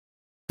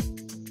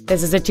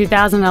This is a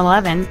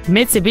 2011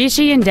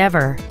 Mitsubishi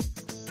Endeavor.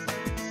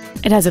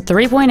 It has a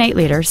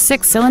 3.8-liter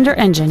 6-cylinder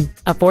engine,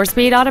 a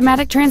 4-speed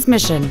automatic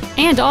transmission,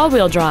 and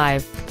all-wheel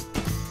drive.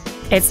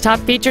 Its top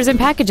features and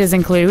packages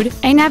include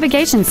a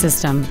navigation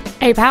system,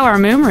 a power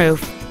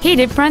moonroof,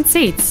 heated front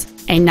seats,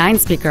 a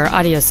 9-speaker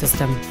audio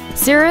system,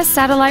 Sirius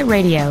satellite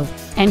radio,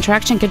 and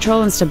traction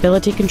control and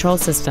stability control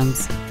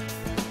systems.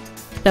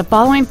 The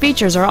following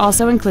features are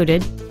also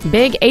included: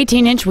 big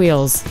 18-inch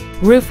wheels,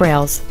 roof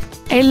rails,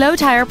 a low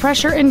tire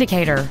pressure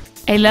indicator,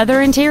 a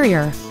leather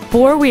interior,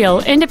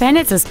 4-wheel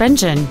independent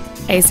suspension,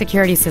 a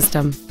security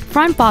system,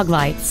 front fog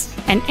lights,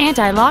 an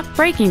anti-lock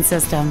braking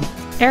system,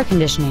 air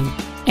conditioning,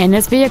 and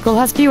this vehicle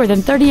has fewer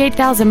than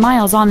 38,000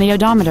 miles on the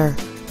odometer.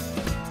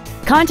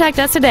 Contact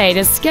us today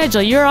to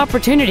schedule your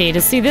opportunity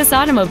to see this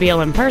automobile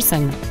in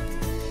person.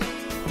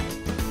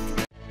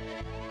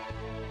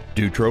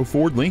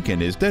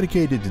 DutroFordLincoln is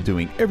dedicated to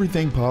doing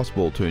everything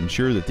possible to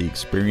ensure that the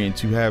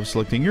experience you have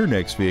selecting your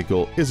next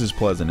vehicle is as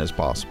pleasant as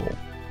possible.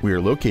 We are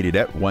located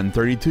at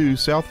 132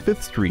 South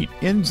 5th Street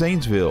in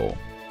Zanesville.